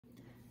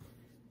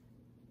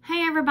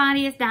Hey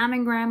everybody, it's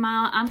Diamond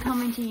Grandma. I'm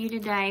coming to you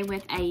today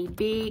with a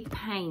big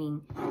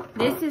painting.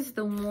 This is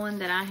the one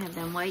that I have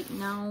been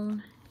waiting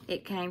on.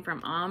 It came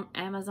from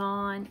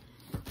Amazon.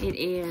 It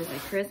is a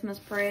Christmas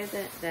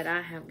present that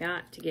I have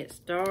got to get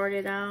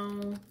started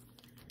on.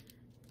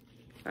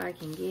 If I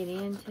can get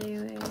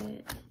into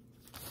it.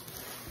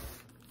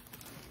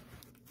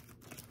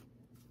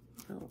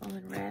 We'll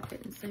unwrap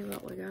it and see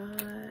what we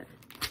got.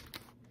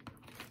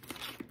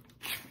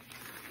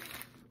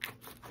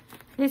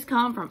 This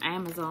come from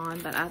Amazon,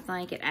 but I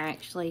think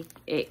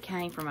it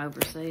came from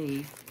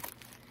overseas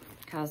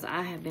because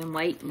I have been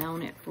waiting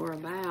on it for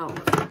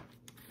about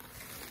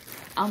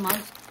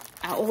almost,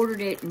 I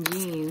ordered it in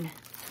June,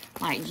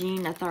 like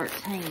June the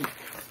 13th.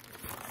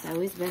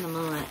 So it's been a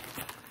month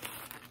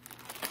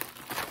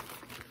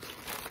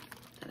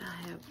that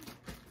I have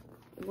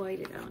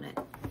waited on it.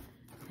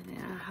 And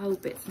I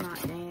hope it's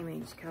not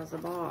damaged because the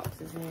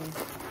box is in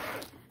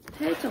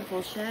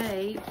pitiful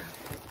shape.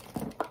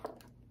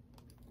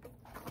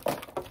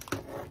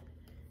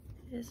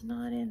 It's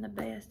not in the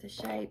best of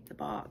shape. The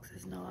box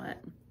is not.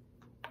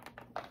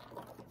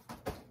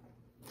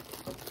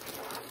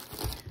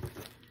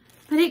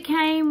 But it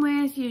came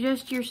with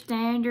just your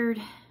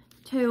standard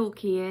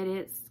toolkit.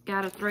 It's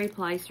got a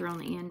 3-placer on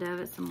the end of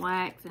it, some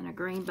wax and a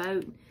green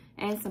boat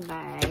and some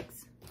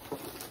bags.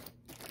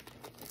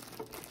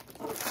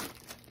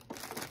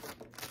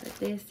 But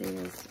this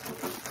is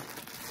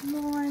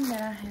one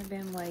that I have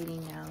been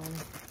waiting on.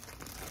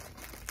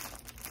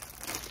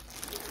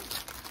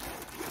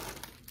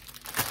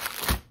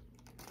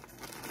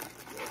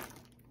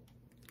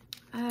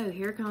 Oh,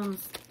 here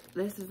comes,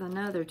 this is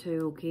another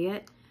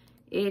toolkit.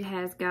 It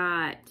has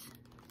got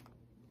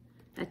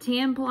a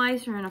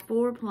 10-placer and a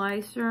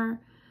 4-placer,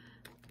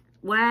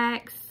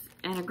 wax,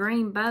 and a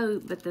green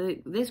boat, but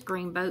this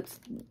green boat's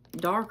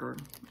darker.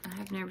 I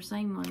have never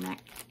seen one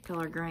that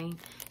color green.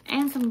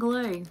 And some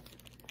glue.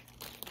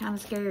 Kind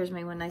of scares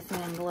me when they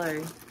send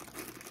glue.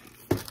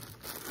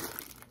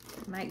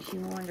 It makes you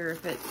wonder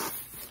if it's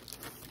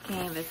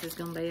canvas is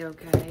going to be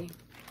okay.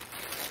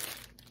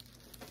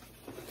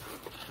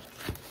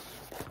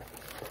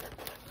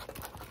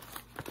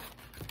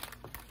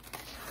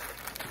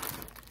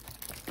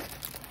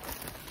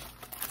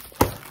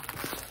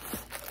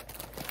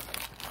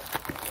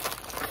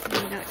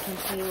 Can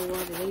tell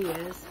what it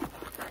is.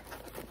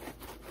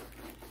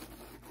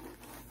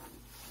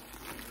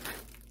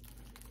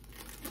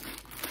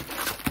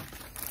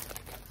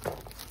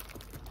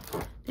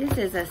 This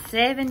is a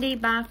 70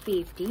 by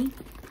 50.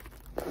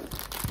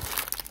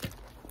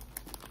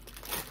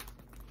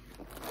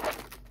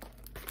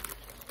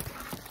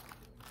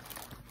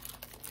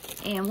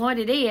 And what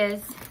it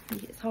is,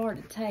 it's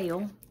hard to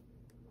tell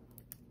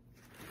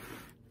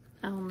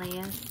on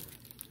this,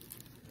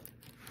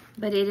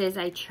 but it is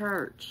a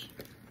church.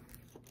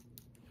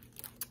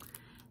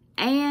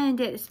 And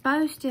it's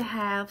supposed to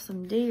have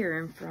some deer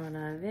in front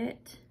of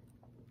it.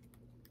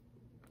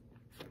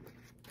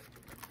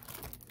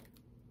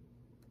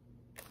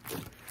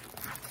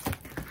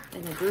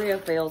 And the grill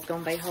feel's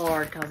gonna be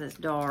hard because it's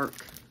dark.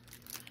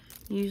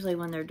 Usually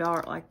when they're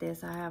dark like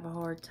this, I have a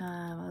hard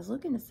time. I was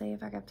looking to see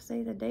if I got to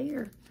see the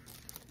deer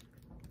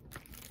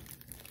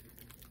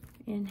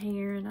in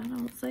here, and I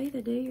don't see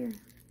the deer.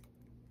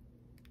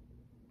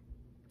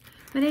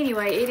 But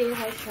anyway, it is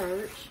a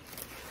church.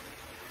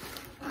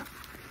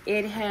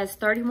 It has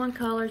 31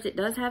 colors. It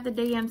does have the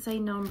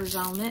DMC numbers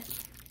on it.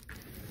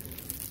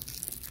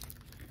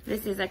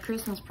 This is a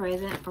Christmas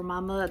present for my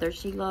mother.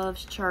 She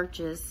loves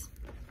churches.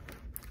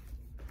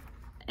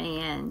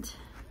 And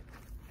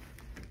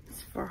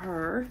it's for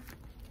her.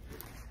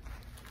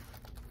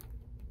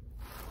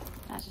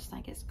 I just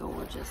think it's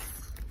gorgeous.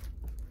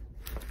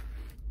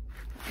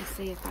 Let's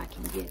see if I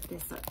can get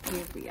this up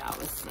here for y'all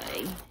to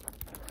see.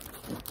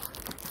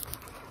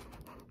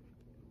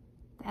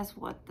 That's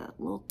what the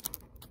little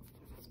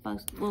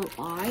supposed to look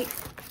like.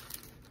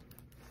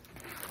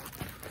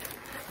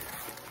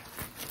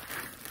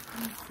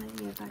 Let's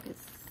see if I could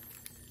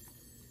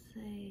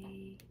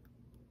see.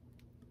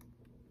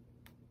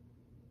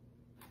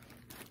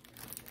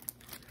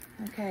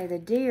 Okay, the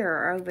deer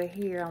are over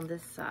here on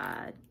this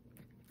side.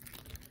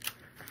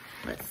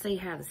 Let's see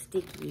how the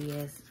sticky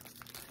is.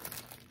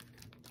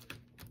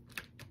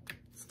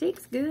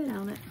 Sticks good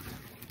on it.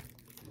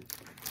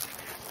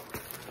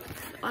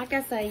 Like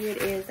I say, it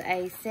is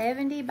a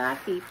 70 by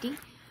 50.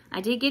 I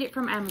did get it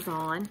from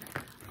Amazon.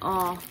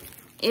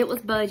 It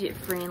was budget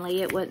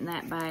friendly. It wasn't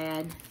that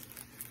bad.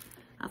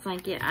 I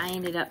think I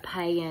ended up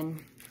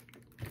paying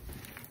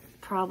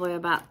probably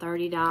about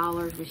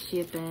 $30 with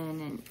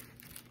shipping and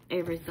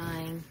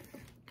everything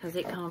because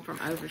it come from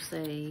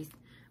overseas,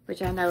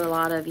 which I know a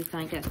lot of you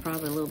think that's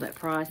probably a little bit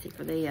pricey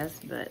for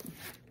this, but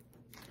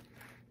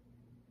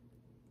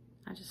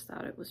I just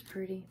thought it was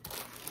pretty.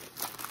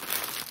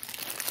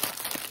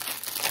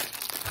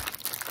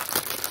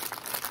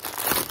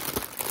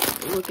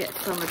 Look at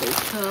some of these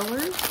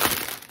colors.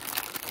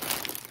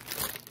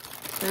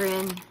 They're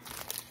in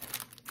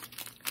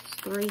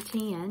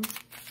 310.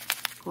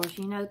 Of course,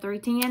 you know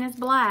 310 is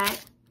black.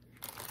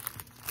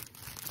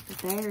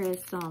 there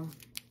is some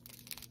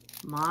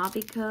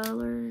mauve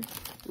colors.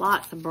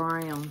 Lots of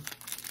brown.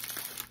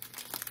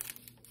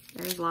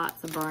 There's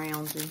lots of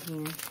browns in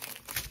here.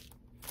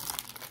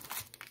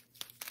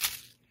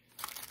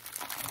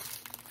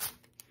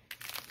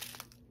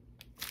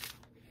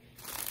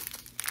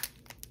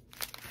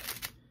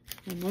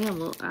 And them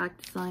look like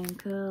the same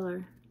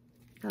color.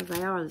 Because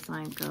they are the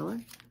same color.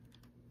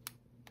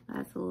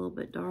 That's a little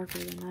bit darker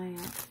than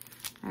that.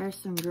 There's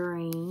some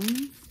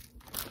greens.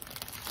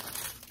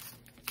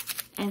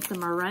 And some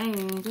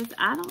maroon. Just,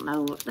 I don't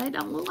know. They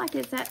don't look like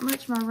it's that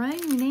much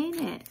maroon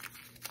in it.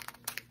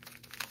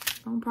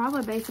 I'll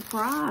probably be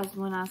surprised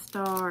when I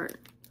start.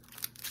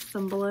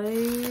 Some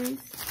blues.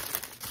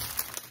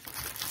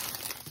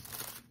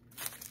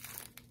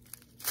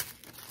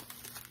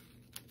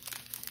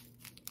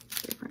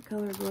 Different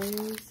color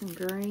blues. Some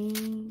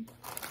green.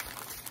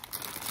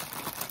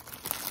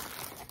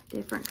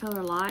 Different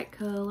color light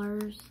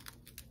colors.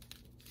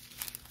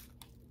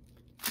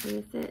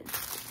 With it.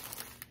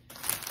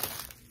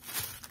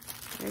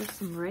 There's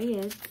some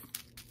reds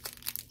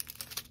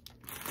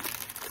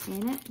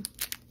in it.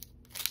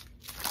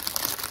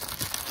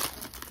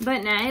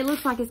 But now it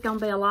looks like it's going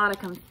to be a lot of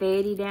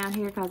confetti down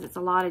here because it's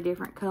a lot of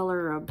different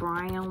color of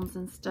browns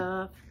and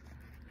stuff.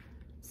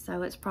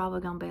 So it's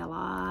probably going to be a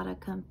lot of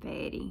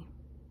confetti.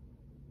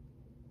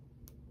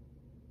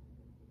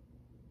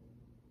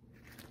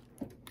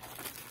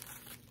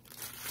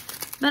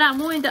 But I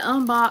wanted to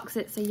unbox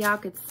it so y'all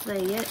could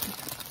see it.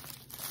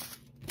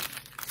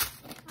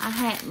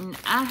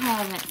 I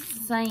haven't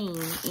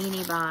seen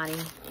anybody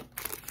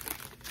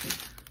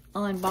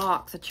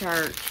unbox a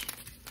church.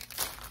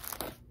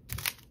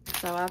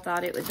 So I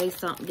thought it would be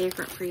something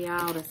different for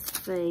y'all to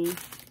see.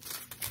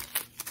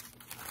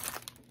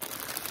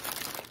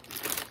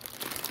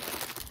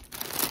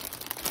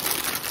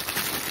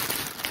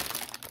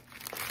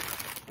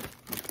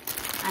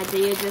 I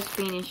did just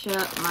finish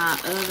up my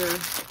other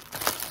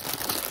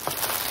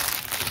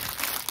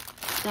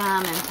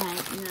diamond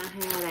painting. I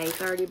had a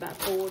 30 by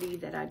 40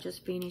 that I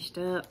just finished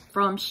up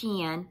from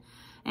Shein.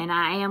 And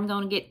I am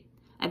going to get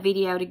a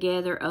video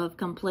together of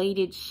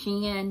completed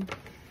Shein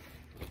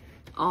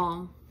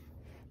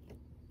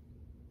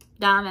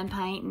diamond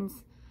paintings.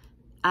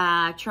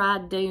 I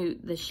tried to do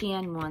the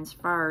Shein ones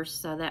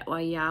first so that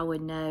way y'all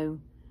would know,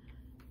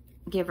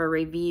 give a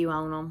review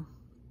on them.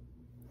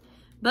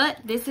 But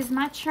this is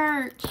my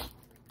church.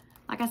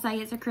 Like I say,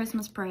 it's a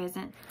Christmas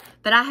present.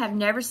 But I have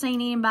never seen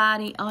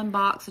anybody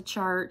unbox a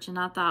church. And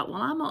I thought,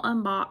 well, I'm going to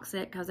unbox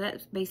it because that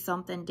would be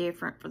something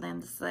different for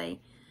them to see.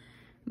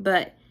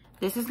 But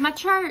this is my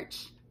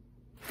church.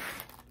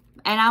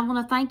 And I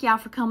want to thank y'all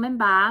for coming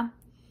by.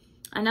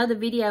 I know the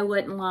video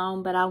wasn't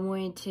long, but I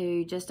wanted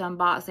to just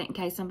unbox it in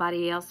case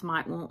somebody else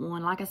might want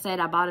one. Like I said,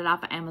 I bought it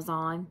off of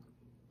Amazon.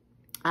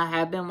 I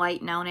have been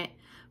waiting on it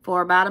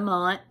for about a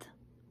month.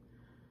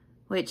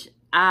 Which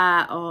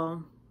I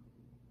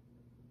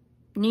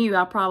knew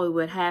I probably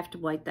would have to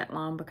wait that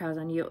long because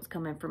I knew it was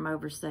coming from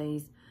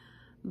overseas.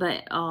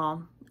 But I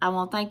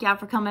want to thank y'all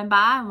for coming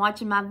by and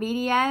watching my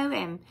video.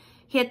 And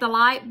hit the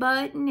like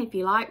button if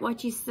you like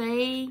what you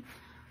see.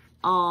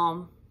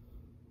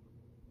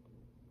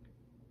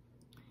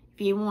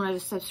 If you want to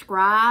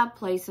subscribe,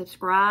 please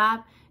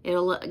subscribe.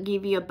 It'll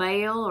give you a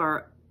bell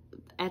or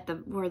at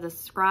where the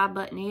subscribe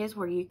button is,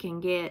 where you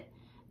can get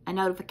a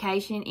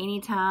notification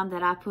anytime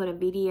that I put a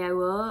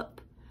video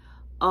up.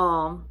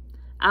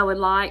 I would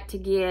like to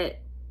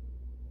get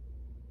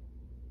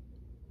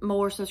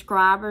more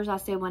subscribers. I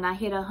said when I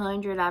hit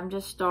 100, I'm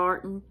just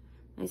starting.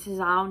 This is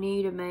all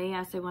new to me.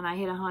 I said when I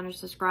hit 100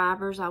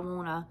 subscribers, I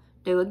want to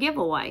do a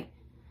giveaway.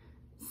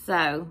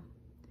 So,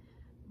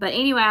 but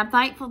anyway, I'm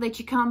thankful that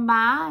you come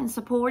by and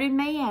supported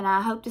me, and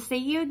I hope to see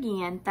you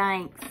again.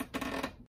 Thanks.